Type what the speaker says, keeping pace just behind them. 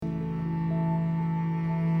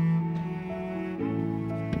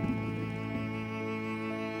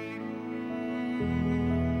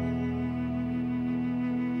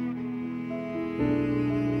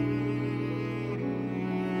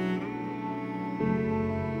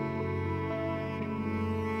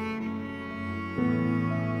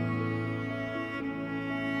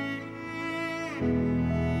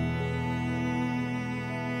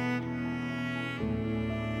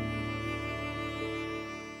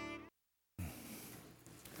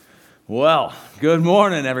Well, good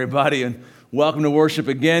morning, everybody, and welcome to worship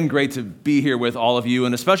again. Great to be here with all of you,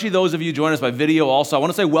 and especially those of you joining us by video also. I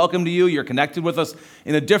want to say welcome to you. You're connected with us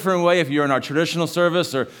in a different way if you're in our traditional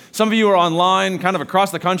service, or some of you are online, kind of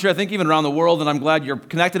across the country, I think even around the world, and I'm glad you're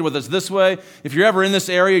connected with us this way. If you're ever in this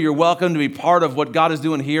area, you're welcome to be part of what God is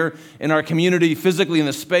doing here in our community, physically in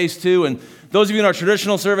this space too, and those of you in our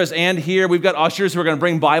traditional service and here, we've got ushers who are going to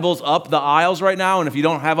bring Bibles up the aisles right now. And if you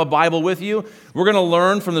don't have a Bible with you, we're going to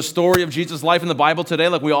learn from the story of Jesus' life in the Bible today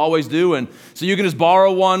like we always do. And so you can just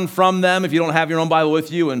borrow one from them if you don't have your own Bible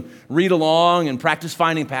with you and read along and practice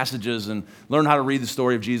finding passages and learn how to read the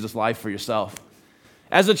story of Jesus' life for yourself.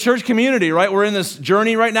 As a church community, right, we're in this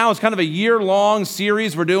journey right now. It's kind of a year-long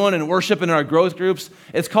series we're doing in worship in our growth groups.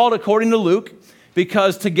 It's called According to Luke,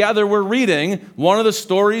 because together we're reading one of the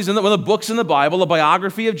stories in one of the books in the Bible, a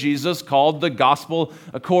biography of Jesus called the Gospel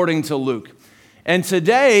According to Luke. And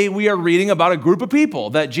today we are reading about a group of people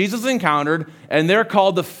that Jesus encountered, and they're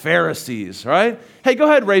called the Pharisees, right? Hey, go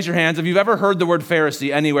ahead, raise your hands if you've ever heard the word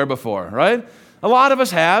Pharisee anywhere before, right? A lot of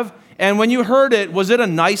us have. And when you heard it, was it a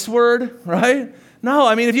nice word, right? No,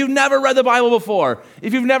 I mean, if you've never read the Bible before,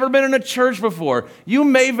 if you've never been in a church before, you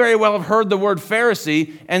may very well have heard the word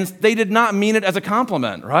Pharisee, and they did not mean it as a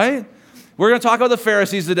compliment, right? We're going to talk about the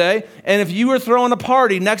Pharisees today, and if you were throwing a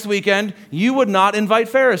party next weekend, you would not invite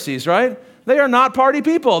Pharisees, right? They are not party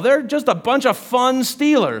people. They're just a bunch of fun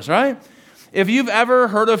stealers, right? If you've ever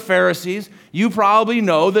heard of Pharisees, you probably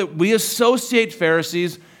know that we associate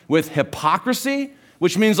Pharisees with hypocrisy,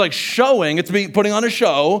 which means like showing, it's putting on a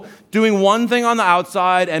show, doing one thing on the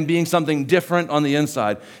outside and being something different on the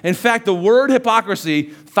inside. In fact, the word hypocrisy,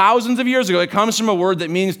 thousands of years ago, it comes from a word that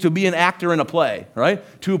means to be an actor in a play, right?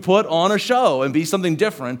 To put on a show and be something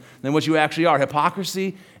different than what you actually are.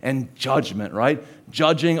 Hypocrisy and judgment, right?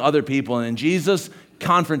 Judging other people. And in Jesus'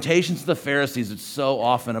 confrontations to the Pharisees, it's so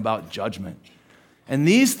often about judgment. And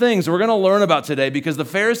these things we're going to learn about today because the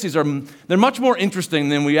Pharisees they're much more interesting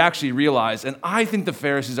than we actually realize. And I think the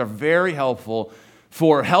Pharisees are very helpful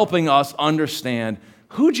for helping us understand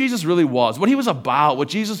who Jesus really was, what he was about, what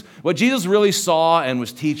Jesus really saw and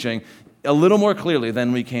was teaching a little more clearly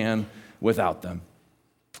than we can without them.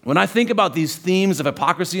 When I think about these themes of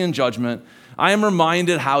hypocrisy and judgment, I am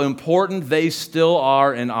reminded how important they still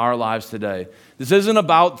are in our lives today. This isn't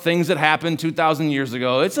about things that happened 2,000 years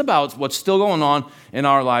ago. It's about what's still going on in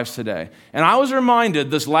our lives today. And I was reminded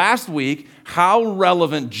this last week how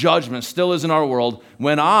relevant judgment still is in our world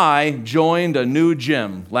when I joined a new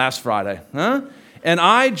gym last Friday. And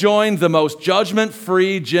I joined the most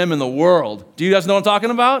judgment-free gym in the world. Do you guys know what I'm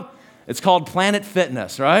talking about? It's called Planet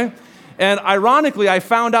Fitness, right? And ironically, I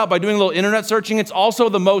found out by doing a little internet searching, it's also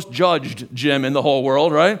the most judged gym in the whole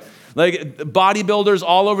world, right? Like bodybuilders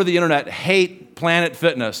all over the internet hate Planet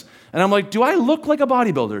Fitness. And I'm like, do I look like a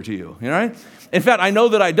bodybuilder to you? Right? In fact, I know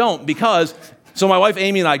that I don't because, so my wife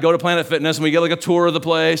Amy and I go to Planet Fitness and we get like a tour of the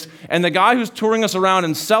place. And the guy who's touring us around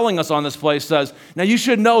and selling us on this place says, now you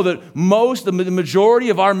should know that the majority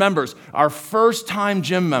of our members are first-time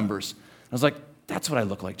gym members. I was like, that's what I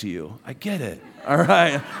look like to you. I get it. All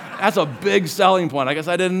right. That's a big selling point. I guess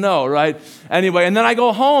I didn't know, right? Anyway, and then I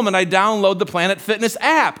go home and I download the Planet Fitness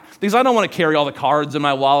app because I don't want to carry all the cards in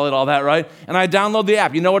my wallet, all that, right? And I download the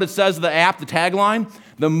app. You know what it says, the app, the tagline?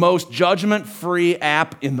 The most judgment-free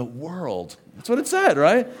app in the world. That's what it said,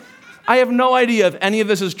 right? I have no idea if any of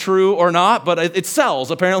this is true or not, but it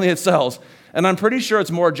sells. Apparently it sells. And I'm pretty sure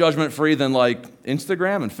it's more judgment-free than like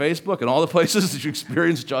Instagram and Facebook and all the places that you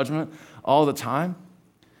experience judgment all the time.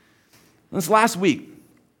 This last week,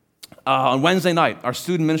 on Wednesday night, our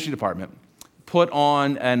student ministry department put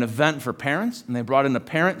on an event for parents, and they brought in a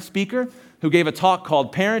parent speaker who gave a talk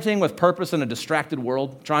called Parenting with Purpose in a Distracted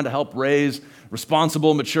World, trying to help raise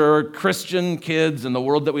responsible, mature Christian kids in the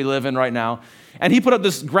world that we live in right now. And he put up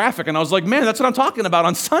this graphic, and I was like, man, that's what I'm talking about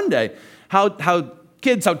on Sunday, how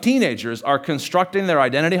teenagers are constructing their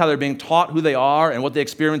identity, how they're being taught who they are and what they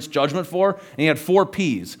experience judgment for. And he had 4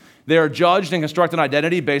 Ps. They are judged and construct an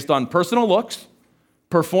identity based on personal looks,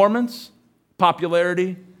 performance,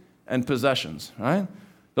 popularity, and possessions, right?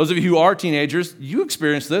 Those of you who are teenagers, you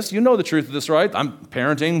experience this. You know the truth of this, right? I'm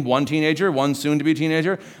parenting one teenager, one soon-to-be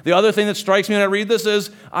teenager. The other thing that strikes me when I read this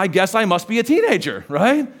is, I guess I must be a teenager,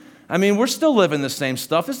 right? I mean, we're still living the same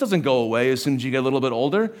stuff. This doesn't go away as soon as you get a little bit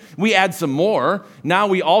older. We add some more. Now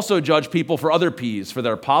we also judge people for other Ps, for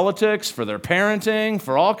their politics, for their parenting,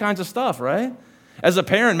 for all kinds of stuff, right? As a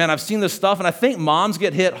parent, man, I've seen this stuff, and I think moms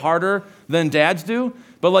get hit harder than dads do.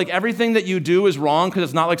 But like everything that you do is wrong because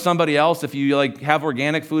it's not like somebody else. If you like have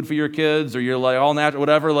organic food for your kids or you're like all natural,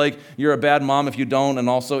 whatever, like you're a bad mom if you don't, and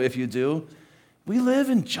also if you do. We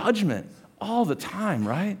live in judgment all the time,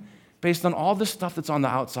 right? based on all this stuff that's on the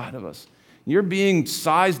outside of us. You're being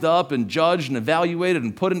sized up and judged and evaluated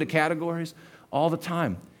and put into categories all the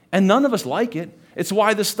time. And none of us like it. It's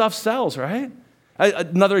why this stuff sells, right?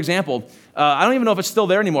 Another example, I don't even know if it's still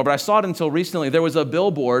there anymore, but I saw it until recently. There was a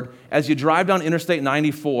billboard as you drive down Interstate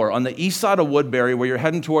 94 on the east side of Woodbury where you're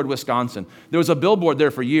heading toward Wisconsin. There was a billboard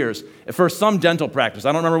there for years for some dental practice.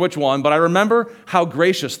 I don't remember which one, but I remember how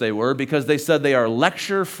gracious they were because they said they are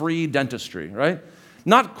lecture-free dentistry, right?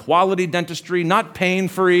 Not quality dentistry, not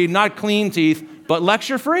pain-free, not clean teeth, but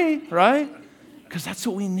lecture-free, right? Because that's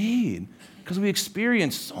what we need. Because we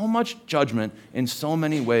experience so much judgment in so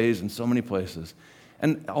many ways, in so many places.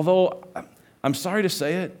 And although I'm sorry to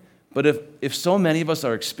say it, but if so many of us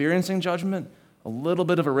are experiencing judgment, a little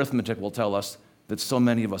bit of arithmetic will tell us that so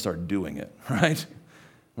many of us are doing it, right?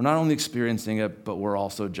 We're not only experiencing it, but we're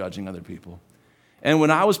also judging other people. And when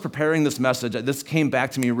I was preparing this message, this came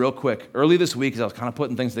back to me real quick. Early this week, as I was kind of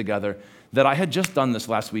putting things together, that I had just done this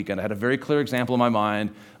last weekend. I had a very clear example in my mind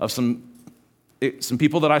of some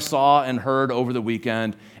people that I saw and heard over the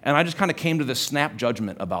weekend, and I just kind of came to this snap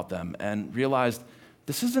judgment about them and realized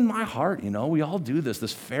this is in my heart, We all do this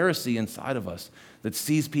Pharisee inside of us that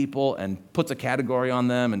sees people and puts a category on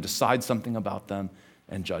them and decides something about them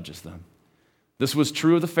and judges them. This was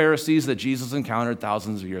true of the Pharisees that Jesus encountered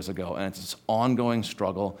thousands of years ago, and it's this ongoing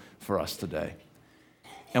struggle for us today.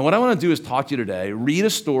 And what I want to do is talk to you today, read a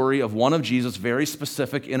story of one of Jesus' very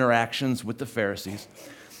specific interactions with the Pharisees,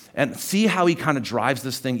 and see how he kind of drives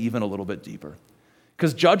this thing even a little bit deeper.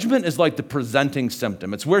 Because judgment is like the presenting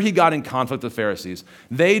symptom. It's where he got in conflict with the Pharisees.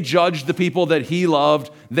 They judged the people that he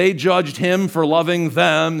loved. They judged him for loving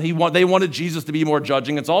them. They wanted Jesus to be more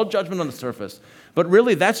judging. It's all judgment on the surface. But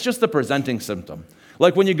really, that's just the presenting symptom.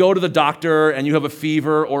 Like when you go to the doctor and you have a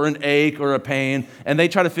fever or an ache or a pain, and they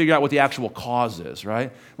try to figure out what the actual cause is,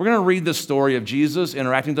 right? We're going to read the story of Jesus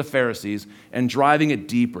interacting with the Pharisees and driving it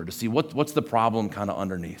deeper to see what's the problem kind of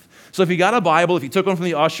underneath. So if you got a Bible, if you took one from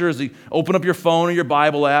the ushers, you open up your phone or your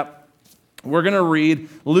Bible app, we're going to read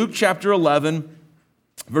Luke chapter 11,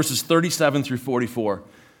 verses 37 through 44.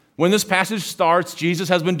 When this passage starts, Jesus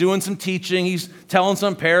has been doing some teaching. He's telling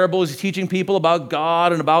some parables. He's teaching people about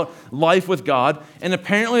God and about life with God. And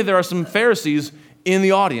apparently there are some Pharisees in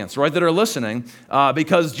the audience, right, that are listening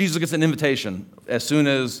because Jesus gets an invitation as soon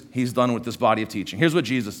as he's done with this body of teaching. Here's what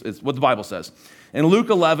the Bible says. In Luke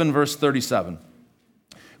 11, verse 37,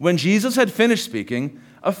 when Jesus had finished speaking,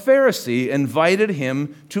 a Pharisee invited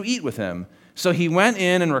him to eat with him. So he went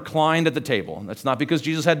in and reclined at the table. That's not because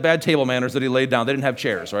Jesus had bad table manners that he laid down. They didn't have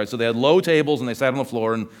chairs, right? So they had low tables and they sat on the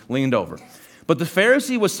floor and leaned over. But the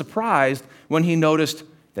Pharisee was surprised when he noticed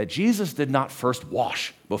that Jesus did not first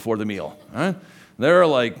wash before the meal. Right? There are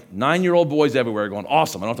like 9-year-old boys everywhere going,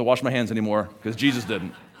 awesome, I don't have to wash my hands anymore because Jesus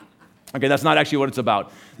didn't. Okay, that's not actually what it's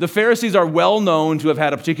about. The Pharisees are well known to have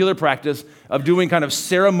had a particular practice of doing kind of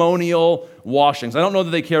ceremonial washings. I don't know that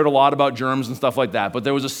they cared a lot about germs and stuff like that, but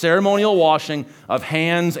there was a ceremonial washing of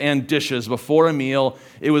hands and dishes before a meal.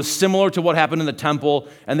 It was similar to what happened in the temple,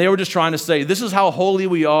 and they were just trying to say, this is how holy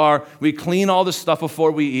we are. We clean all this stuff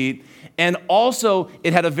before we eat. And also,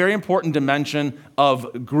 it had a very important dimension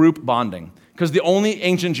of group bonding. Because the only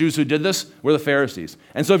ancient Jews who did this were the Pharisees.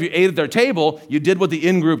 And so if you ate at their table, you did what the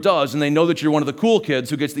in-group does, and they know that you're one of the cool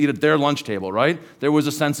kids who gets to eat at their lunch table, right? There was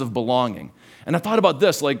a sense of belonging. And I thought about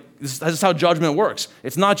this, like, this is how judgment works.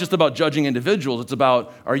 It's not just about judging individuals. It's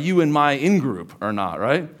about, are you in my in-group or not,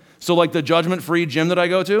 right? So like the judgment-free gym that I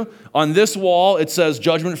go to, on this wall it says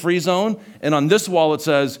judgment-free zone, and on this wall it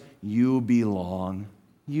says, you belong.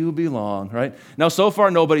 You belong, right? Now, so far,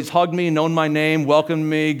 nobody's hugged me, known my name, welcomed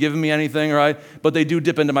me, given me anything, right? But they do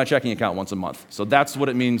dip into my checking account once a month. So that's what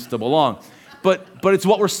it means to belong. But it's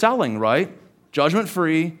what we're selling, right?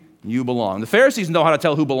 Judgment-free, you belong. The Pharisees know how to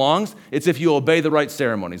tell who belongs. It's if you obey the right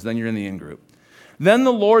ceremonies, then you're in the in-group. Then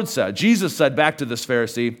Jesus said back to this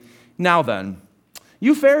Pharisee, now then,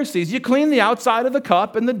 you Pharisees, you clean the outside of the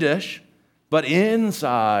cup and the dish, but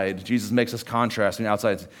inside, Jesus makes this contrast between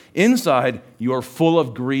outside. Inside, you're full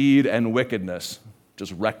of greed and wickedness.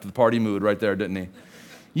 Just wrecked the party mood right there, didn't he?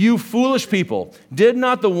 You foolish people, did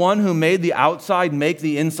not the one who made the outside make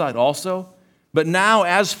the inside also? But now,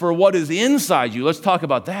 as for what is inside you, let's talk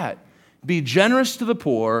about that. Be generous to the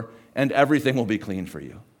poor, and everything will be clean for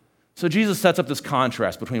you. So Jesus sets up this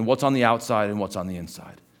contrast between what's on the outside and what's on the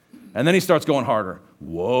inside. And then he starts going harder.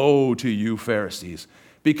 Woe to you, Pharisees,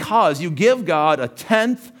 because you give God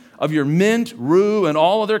 1/10 of your mint, rue, and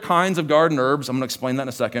all other kinds of garden herbs. I'm going to explain that in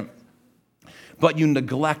a second. But you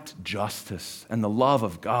neglect justice and the love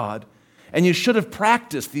of God. And you should have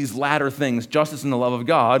practiced these latter things, justice and the love of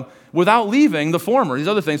God, without leaving the former, these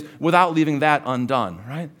other things, without leaving that undone,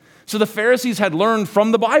 right? So the Pharisees had learned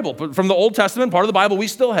from the Bible, from the Old Testament, part of the Bible we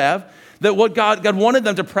still have, that what God wanted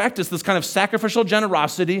them to practice, this kind of sacrificial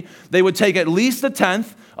generosity. They would take at least a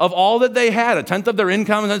tenth of all that they had, a tenth of their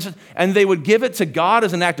income, and they would give it to God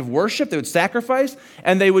as an act of worship. They would sacrifice,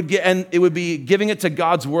 and it would be giving it to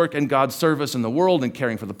God's work and God's service in the world and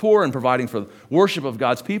caring for the poor and providing for the worship of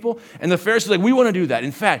God's people. And the Pharisees were like, we want to do that.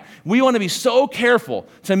 In fact, we want to be so careful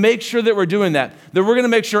to make sure that we're doing that we're going to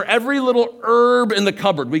make sure every little herb in the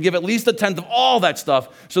cupboard, we give at least a tenth of all that stuff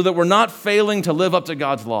so that we're not failing to live up to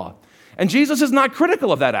God's law. And Jesus is not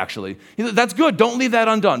critical of that, actually. That's good. Don't leave that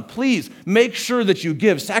undone. Please make sure that you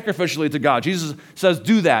give sacrificially to God. Jesus says,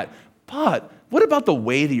 do that. But what about the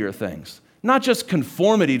weightier things? Not just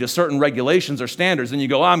conformity to certain regulations or standards, and you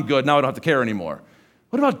go, I'm good, now I don't have to care anymore.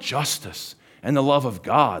 What about justice and the love of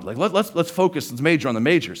God? Like, let's focus, let's major on the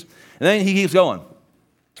majors. And then he keeps going.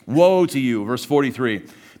 Woe to you, verse 43.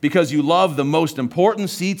 Because you love the most important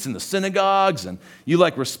seats in the synagogues and you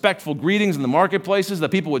like respectful greetings in the marketplaces, that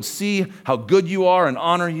people would see how good you are and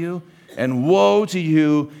honor you. And woe to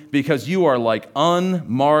you, because you are like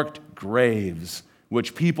unmarked graves,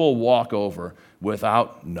 which people walk over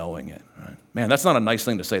without knowing it. Right? Man, that's not a nice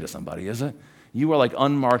thing to say to somebody, is it? You are like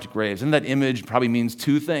unmarked graves. And that image probably means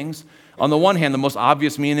two things. On the one hand, the most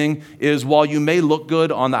obvious meaning is while you may look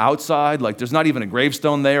good on the outside, like there's not even a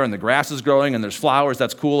gravestone there and the grass is growing and there's flowers,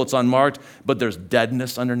 that's cool, it's unmarked, but there's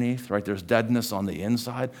deadness underneath, right? There's deadness on the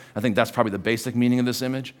inside. I think that's probably the basic meaning of this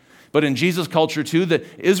image. But in Jesus' culture too, the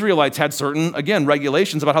Israelites had certain, again,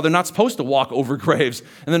 regulations about how they're not supposed to walk over graves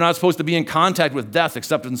and they're not supposed to be in contact with death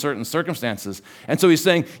except in certain circumstances. And so he's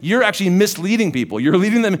saying, you're actually misleading people.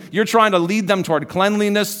 You're trying to lead them toward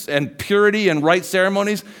cleanliness and purity and right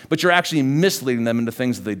ceremonies, but you're actually misleading them into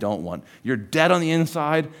things that they don't want. You're dead on the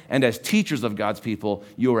inside, and as teachers of God's people,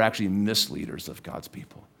 you are actually misleaders of God's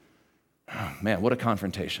people. Oh, man, what a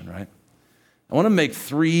confrontation, right? I want to make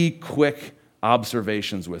three quick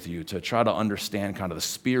observations with you to try to understand kind of the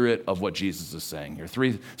spirit of what Jesus is saying here.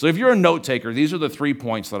 So if you're a note taker, these are the 3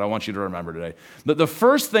 points that I want you to remember today. The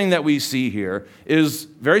first thing that we see here is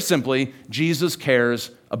very simply, Jesus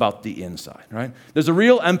cares about the inside, right? There's a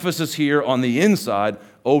real emphasis here on the inside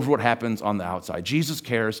over what happens on the outside. Jesus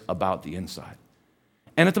cares about the inside.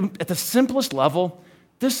 And at the simplest level,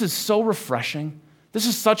 this is so refreshing. This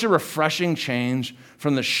is such a refreshing change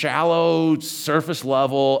from the shallow, surface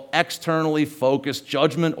level, externally focused,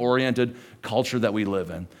 judgment-oriented culture that we live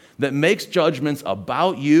in that makes judgments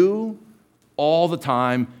about you all the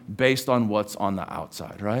time based on what's on the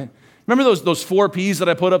outside, right? Remember those 4 Ps that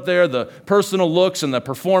I put up there, the personal looks and the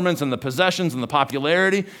performance and the possessions and the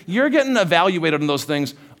popularity? You're getting evaluated on those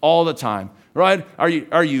things all the time, right?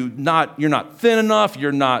 You're not thin enough,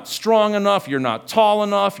 you're not strong enough, you're not tall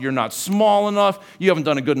enough, you're not small enough, you haven't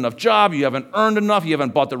done a good enough job, you haven't earned enough, you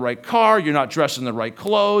haven't bought the right car, you're not dressed in the right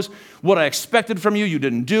clothes, what I expected from you, you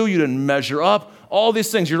didn't do, you didn't measure up, all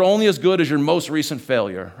these things. You're only as good as your most recent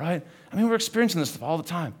failure, right? I mean, we're experiencing this stuff all the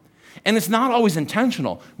time. And it's not always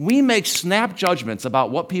intentional. We make snap judgments about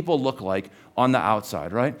what people look like on the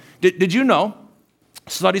outside, right? Did you know,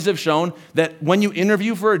 studies have shown that when you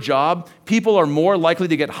interview for a job, people are more likely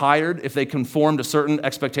to get hired if they conform to certain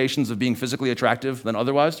expectations of being physically attractive than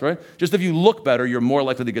otherwise, right? Just if you look better, you're more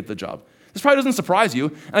likely to get the job. This probably doesn't surprise you.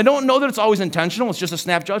 And I don't know that it's always intentional. It's just a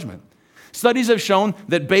snap judgment. Studies have shown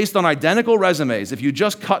that based on identical resumes, if you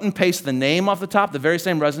just cut and paste the name off the top, the very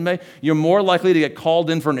same resume, you're more likely to get called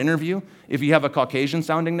in for an interview if you have a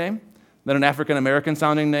Caucasian-sounding name than an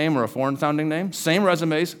African-American-sounding name or a foreign-sounding name. Same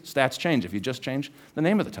resumes, stats change if you just change the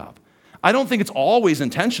name at the top. I don't think it's always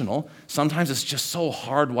intentional. Sometimes it's just so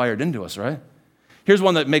hardwired into us, right? Here's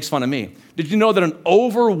one that makes fun of me. Did you know that an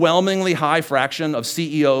overwhelmingly high fraction of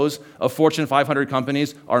CEOs of Fortune 500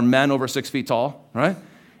 companies are men over 6 feet tall, right?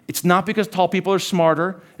 It's not because tall people are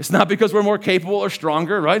smarter. It's not because we're more capable or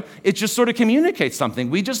stronger, right? It just sort of communicates something.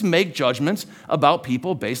 We just make judgments about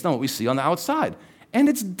people based on what we see on the outside. And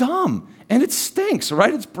it's dumb, and it stinks,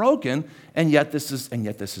 right? It's broken, and yet this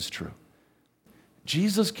is true.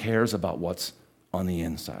 Jesus cares about what's on the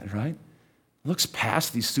inside, right? Looks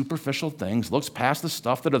past these superficial things, looks past the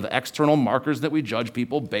stuff that are the external markers that we judge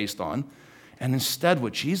people based on. And instead,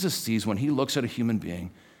 what Jesus sees when he looks at a human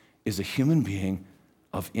being is a human being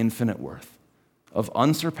of infinite worth, of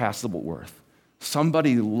unsurpassable worth.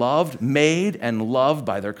 Somebody loved, made, and loved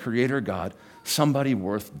by their Creator God, somebody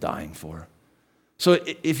worth dying for. So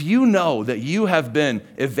if you know that you have been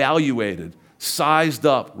evaluated, sized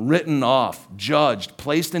up, written off, judged,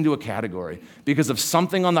 placed into a category because of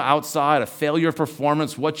something on the outside, a failure of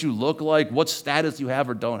performance, what you look like, what status you have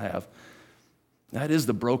or don't have, that is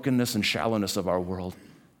the brokenness and shallowness of our world.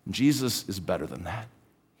 Jesus is better than that.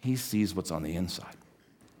 he sees what's on the inside.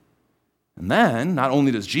 And then, not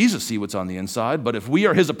only does Jesus see what's on the inside, but if we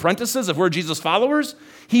are his apprentices, if we're Jesus' followers,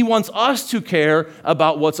 he wants us to care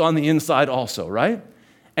about what's on the inside also, right?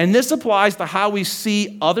 And this applies to how we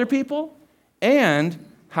see other people and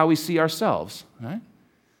how we see ourselves, right?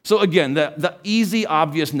 So again, the easy,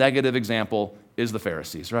 obvious negative example is the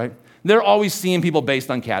Pharisees, right? They're always seeing people based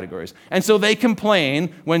on categories. And so they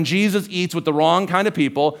complain when Jesus eats with the wrong kind of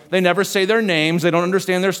people. They never say their names. They don't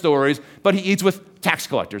understand their stories. But he eats with tax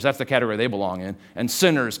collectors. That's the category they belong in. And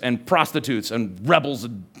sinners and prostitutes and rebels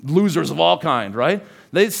and losers of all kind, right?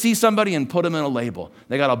 They see somebody and put them in a label.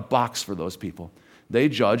 They got a box for those people. They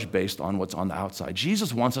judge based on what's on the outside.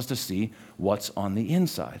 Jesus wants us to see what's on the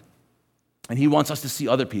inside. And he wants us to see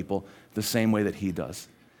other people the same way that he does.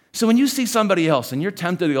 So when you see somebody else and you're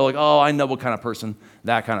tempted to go like, oh, I know what kind of person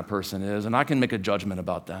that kind of person is, and I can make a judgment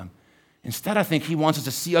about them. Instead, I think he wants us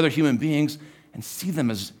to see other human beings and see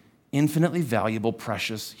them as infinitely valuable,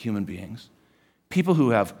 precious human beings. People who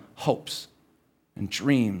have hopes and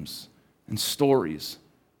dreams and stories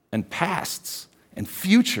and pasts and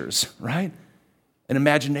futures, right? And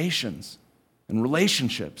imaginations and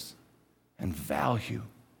relationships and value,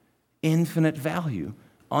 infinite value,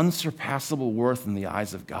 unsurpassable worth in the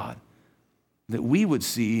eyes of God. That we would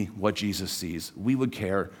see what Jesus sees. We would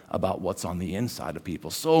care about what's on the inside of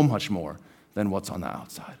people so much more than what's on the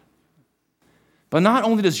outside. But not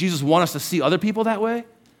only does Jesus want us to see other people that way,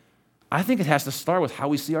 I think it has to start with how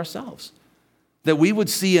we see ourselves. That we would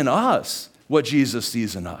see in us what Jesus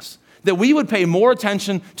sees in us. That we would pay more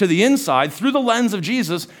attention to the inside through the lens of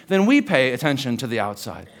Jesus than we pay attention to the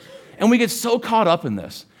outside. And we get so caught up in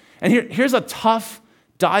this. And here's a tough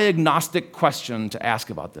diagnostic question to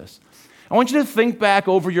ask about this. I want you to think back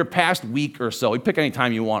over your past week or so. You pick any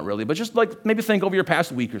time you want, really, but just like maybe think over your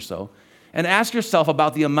past week or so and ask yourself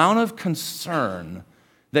about the amount of concern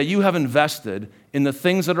that you have invested in the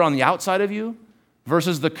things that are on the outside of you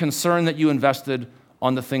versus the concern that you invested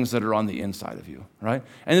on the things that are on the inside of you, right?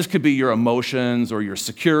 And this could be your emotions or your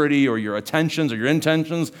security or your attentions or your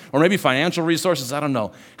intentions or maybe financial resources, I don't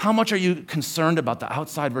know. How much are you concerned about the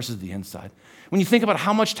outside versus the inside? When you think about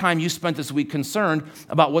how much time you spent this week concerned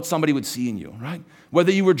about what somebody would see in you, right?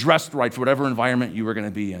 Whether you were dressed right for whatever environment you were going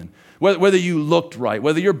to be in, whether you looked right,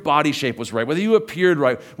 whether your body shape was right, whether you appeared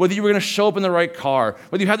right, whether you were going to show up in the right car,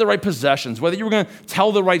 whether you had the right possessions, whether you were going to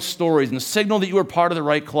tell the right stories and signal that you were part of the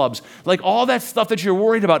right clubs, like all that stuff that you're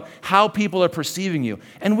worried about, how people are perceiving you.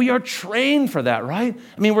 And we are trained for that, right?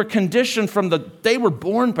 I mean, we're conditioned from the day we're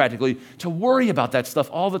born practically to worry about that stuff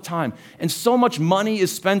all the time. And so much money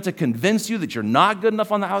is spent to convince you that you're not good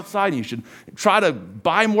enough on the outside and you should try to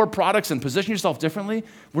buy more products and position yourself differently.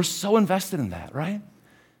 We're so invested in that, right?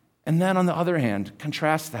 And then on the other hand,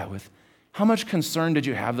 contrast that with how much concern did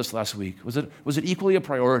you have this last week? Was it equally a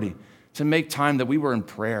priority to make time that we were in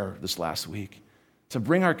prayer this last week, to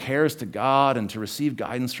bring our cares to God and to receive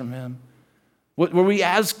guidance from him? Were we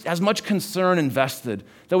as much concern invested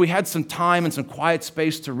that we had some time and some quiet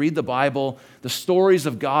space to read the Bible, the stories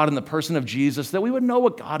of God and the person of Jesus, that we would know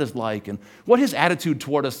what God is like and what his attitude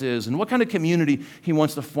toward us is and what kind of community he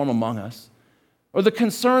wants to form among us? Or the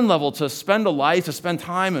concern level to spend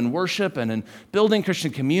time in worship and in building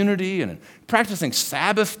Christian community and in practicing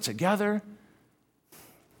Sabbath together?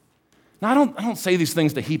 Now, I don't say these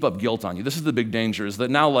things to heap up guilt on you. This is the big danger, is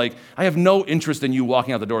that now, like, I have no interest in you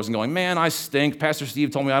walking out the doors and going, man, I stink. Pastor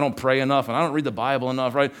Steve told me I don't pray enough and I don't read the Bible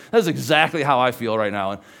enough, right? That's exactly how I feel right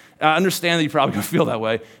now. And I understand that you probably don't feel that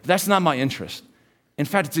way. That's not my interest. In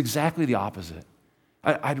fact, it's exactly the opposite.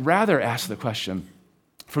 I'd rather ask the question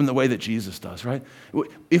from the way that Jesus does, right?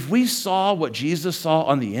 If we saw what Jesus saw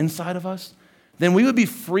on the inside of us, then we would be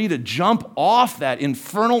free to jump off that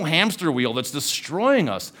infernal hamster wheel that's destroying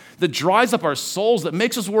us, that dries up our souls, that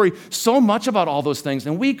makes us worry so much about all those things.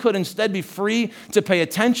 And we could instead be free to pay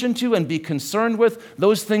attention to and be concerned with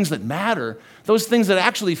those things that matter, those things that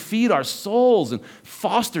actually feed our souls and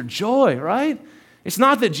foster joy, right? It's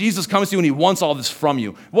not that Jesus comes to you and he wants all this from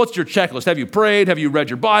you. What's your checklist? Have you prayed? Have you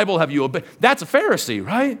read your Bible? Have you obeyed? That's a Pharisee,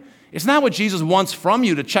 right? It's not what Jesus wants from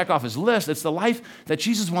you to check off his list. It's the life that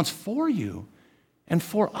Jesus wants for you and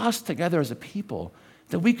for us together as a people,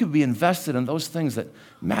 that we could be invested in those things that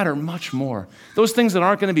matter much more, those things that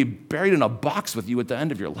aren't going to be buried in a box with you at the end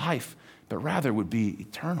of your life, but rather would be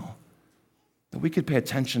eternal, that we could pay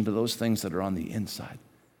attention to those things that are on the inside.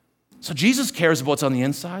 So Jesus cares about what's on the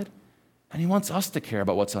inside, and he wants us to care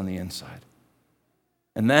about what's on the inside.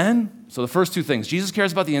 And then, so the first two things, Jesus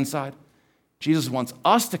cares about the inside. Jesus wants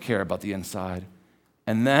us to care about the inside.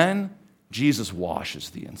 And then Jesus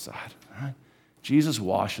washes the inside. Right? Jesus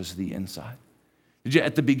washes the inside.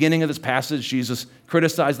 At the beginning of this passage, Jesus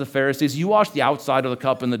criticized the Pharisees. You wash the outside of the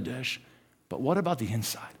cup and the dish, but what about the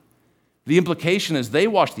inside? The implication is they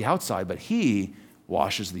wash the outside, but he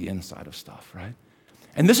washes the inside of stuff, right?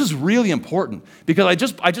 And this is really important because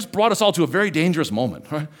I just brought us all to a very dangerous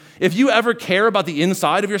moment, right? If you ever care about the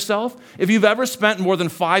inside of yourself, if you've ever spent more than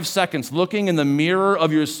 5 seconds looking in the mirror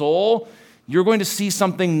of your soul, you're going to see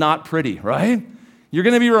something not pretty, right? You're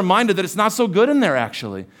going to be reminded that it's not so good in there,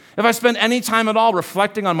 actually. If I spend any time at all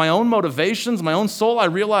reflecting on my own motivations, my own soul, I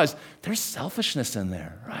realize there's selfishness in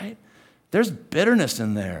there, right? There's bitterness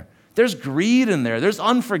in there. There's greed in there. There's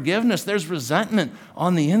unforgiveness. There's resentment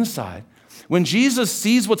on the inside. When Jesus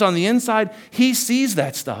sees what's on the inside, he sees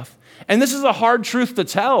that stuff. And this is a hard truth to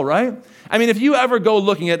tell, right? I mean, if you ever go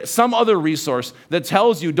looking at some other resource that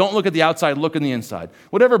tells you don't look at the outside, look in the inside.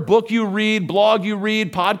 Whatever book you read, blog you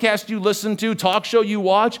read, podcast you listen to, talk show you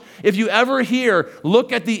watch, if you ever hear,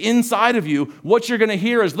 look at the inside of you, what you're going to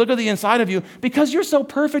hear is look at the inside of you because you're so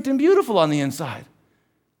perfect and beautiful on the inside.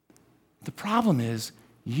 The problem is,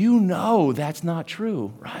 you know that's not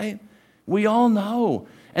true, right? We all know.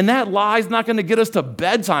 And that lie is not going to get us to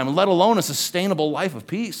bedtime, let alone a sustainable life of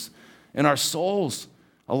peace in our souls,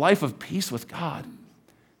 a life of peace with God.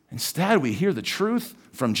 Instead, we hear the truth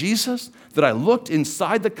from Jesus that I looked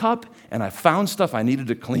inside the cup and I found stuff I needed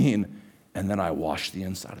to clean, and then I washed the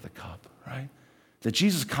inside of the cup, right? That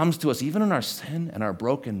Jesus comes to us even in our sin and our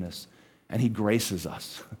brokenness, and he graces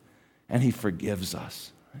us, and he forgives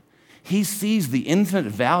us. He sees the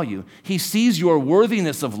infinite value. He sees your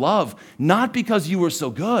worthiness of love, not because you were so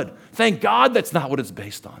good. Thank God that's not what it's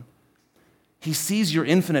based on. He sees your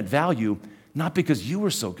infinite value, not because you were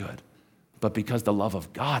so good, but because the love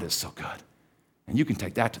of God is so good. And you can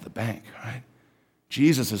take that to the bank, right?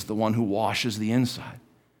 Jesus is the one who washes the inside.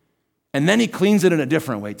 And then he cleans it in a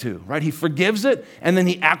different way too, right? He forgives it, and then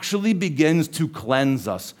he actually begins to cleanse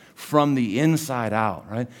us from the inside out,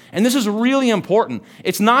 right? And this is really important.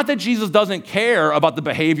 It's not that Jesus doesn't care about the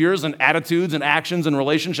behaviors and attitudes and actions and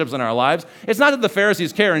relationships in our lives. It's not that the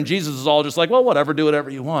Pharisees care and Jesus is all just like, well, whatever, do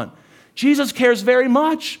whatever you want. Jesus cares very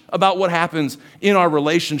much about what happens in our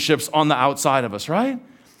relationships on the outside of us, right?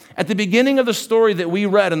 At the beginning of the story that we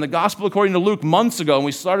read in the Gospel according to Luke months ago when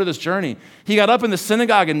we started this journey, he got up in the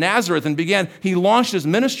synagogue in Nazareth and he launched his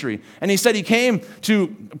ministry. And he said he came to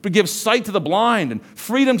give sight to the blind and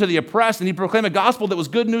freedom to the oppressed, and he proclaimed a gospel that was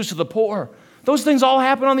good news to the poor. Those things all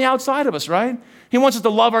happen on the outside of us, right? He wants us to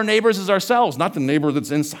love our neighbors as ourselves, not the neighbor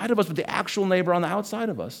that's inside of us, but the actual neighbor on the outside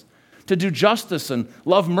of us. To do justice and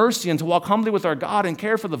love mercy and to walk humbly with our God and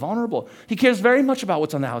care for the vulnerable. He cares very much about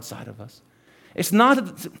what's on the outside of us. It's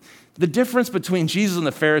not the difference between Jesus and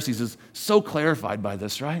the Pharisees is so clarified by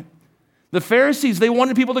this, right? The Pharisees, they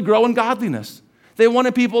wanted people to grow in godliness. They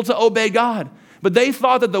wanted people to obey God. But they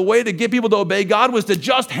thought that the way to get people to obey God was to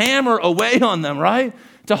just hammer away on them, right?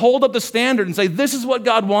 To hold up the standard and say, this is what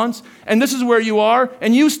God wants, and this is where you are,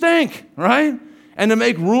 and you stink, right? And to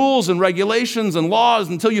make rules and regulations and laws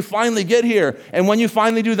until you finally get here. And when you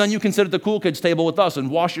finally do, then you can sit at the cool kids table with us and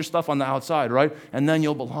wash your stuff on the outside, right? And then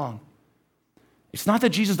you'll belong. It's not that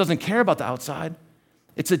Jesus doesn't care about the outside.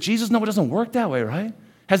 It's that Jesus knows it doesn't work that way, right?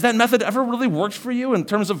 Has that method ever really worked for you in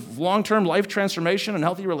terms of long-term life transformation and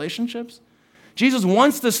healthy relationships? Jesus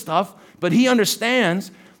wants this stuff, but he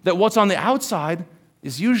understands that what's on the outside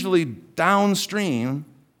is usually downstream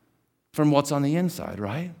from what's on the inside,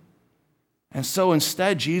 right? And so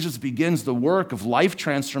instead, Jesus begins the work of life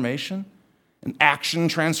transformation and action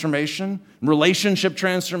transformation, relationship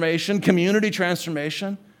transformation, community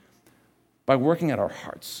transformation by working at our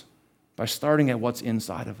hearts, by starting at what's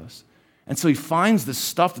inside of us. And so he finds this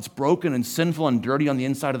stuff that's broken and sinful and dirty on the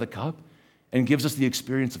inside of the cup and gives us the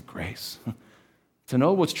experience of grace to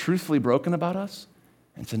know what's truthfully broken about us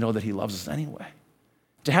and to know that he loves us anyway.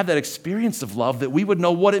 To have that experience of love, that we would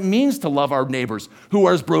know what it means to love our neighbors who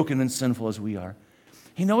are as broken and sinful as we are.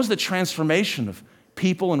 He knows the transformation of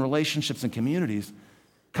people and relationships and communities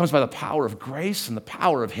comes by the power of grace and the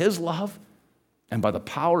power of his love and by the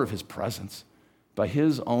power of his presence, by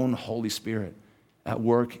his own Holy Spirit at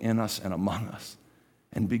work in us and among us,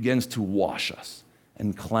 and begins to wash us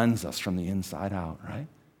and cleanse us from the inside out, right?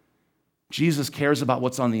 Jesus cares about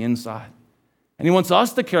what's on the inside, and he wants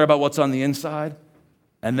us to care about what's on the inside.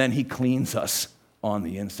 And then he cleans us on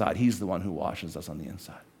the inside. He's the one who washes us on the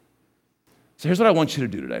inside. So here's what I want you to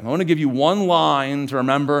do today. I want to give you one line to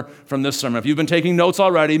remember from this sermon. If you've been taking notes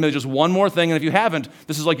already, maybe just one more thing. And if you haven't,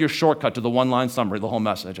 this is like your shortcut to the one-line summary, the whole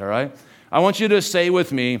message, all right? I want you to say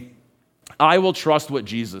with me, I will trust what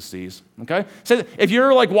Jesus sees, okay? Say, if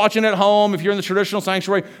you're like watching at home, if you're in the traditional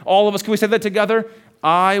sanctuary, all of us, can we say that together?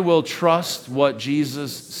 I will trust what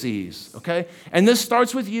Jesus sees, okay? And this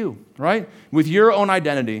starts with you, right? With your own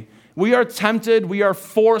identity. We are tempted, we are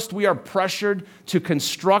forced, we are pressured to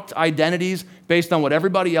construct identities based on what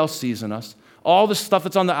everybody else sees in us. All the stuff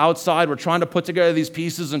that's on the outside, we're trying to put together these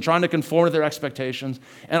pieces and trying to conform to their expectations.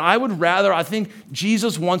 And I think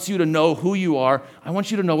Jesus wants you to know who you are. I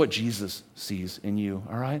want you to know what Jesus sees in you,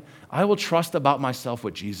 all right? I will trust about myself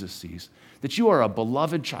what Jesus sees, that you are a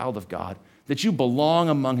beloved child of God, that you belong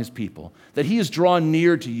among his people, that he is drawn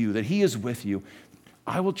near to you, that he is with you.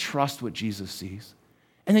 I will trust what Jesus sees.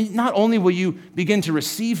 And then not only will you begin to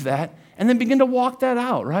receive that, and then begin to walk that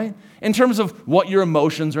out, right? In terms of what your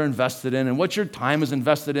emotions are invested in and what your time is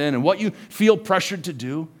invested in and what you feel pressured to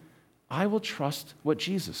do, I will trust what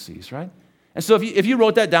Jesus sees, right? And so if you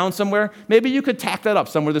wrote that down somewhere, maybe you could tack that up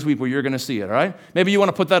somewhere this week where you're going to see it, all right? Maybe you want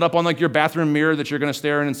to put that up on like your bathroom mirror that you're going to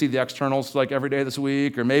stare in and see the externals like every day this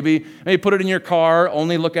week, or maybe put it in your car,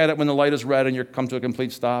 only look at it when the light is red and you come to a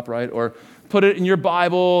complete stop, right? Or put it in your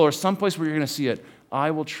Bible or someplace where you're going to see it.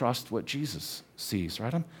 I will trust what Jesus sees,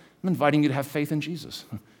 right? I'm inviting you to have faith in Jesus,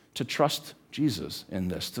 to trust Jesus in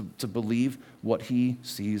this, to believe what he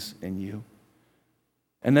sees in you.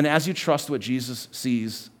 And then as you trust what Jesus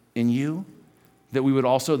sees in you, that we would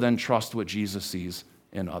also then trust what Jesus sees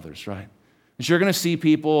in others, right? Because you're going to see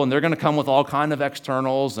people and they're going to come with all kind of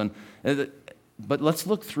externals, but let's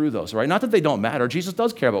look through those, right? Not that they don't matter. Jesus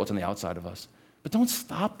does care about what's on the outside of us, but don't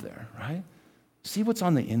stop there, right? See what's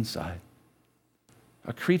on the inside.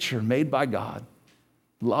 A creature made by God,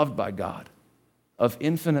 loved by God, of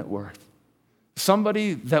infinite worth.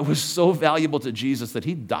 Somebody that was so valuable to Jesus that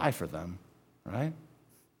he'd die for them, right?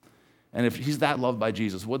 And if he's that loved by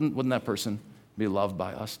Jesus, wouldn't that person be loved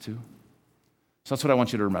by us too? So that's what I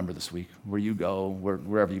want you to remember this week. Where you go,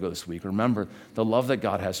 wherever you go this week, remember the love that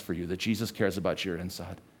God has for you, that Jesus cares about your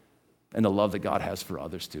inside, and the love that God has for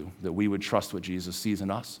others too, that we would trust what Jesus sees in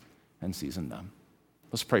us and sees in them.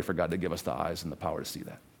 Let's pray for God to give us the eyes and the power to see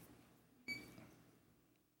that.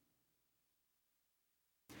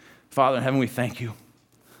 Father in heaven, we thank you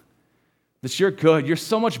that you're good. You're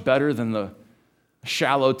so much better than the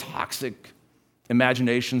shallow, toxic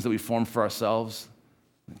imaginations that we form for ourselves,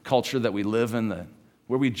 the culture that we live in,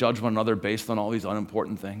 where we judge one another based on all these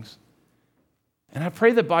unimportant things. And I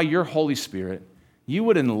pray that by your Holy Spirit, you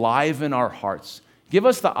would enliven our hearts. Give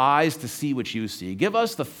us the eyes to see what you see. Give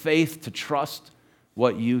us the faith to trust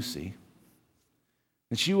what you see.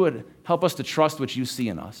 That you would help us to trust what you see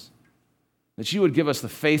in us. That you would give us the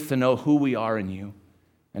faith to know who we are in you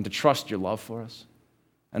and to trust your love for us.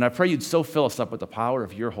 And I pray you'd so fill us up with the power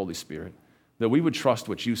of your Holy Spirit that we would trust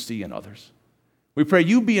what you see in others. We pray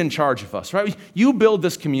you be in charge of us, right? You build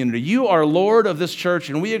this community. You are Lord of this church,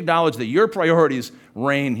 and we acknowledge that your priorities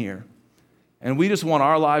reign here. And we just want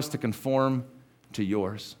our lives to conform to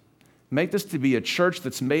yours. Make this to be a church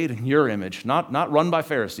that's made in your image, not run by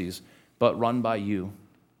Pharisees, but run by you.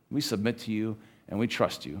 We submit to you, and we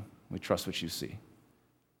trust you. We trust what you see.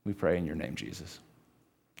 We pray in your name, Jesus.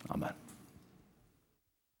 Amen.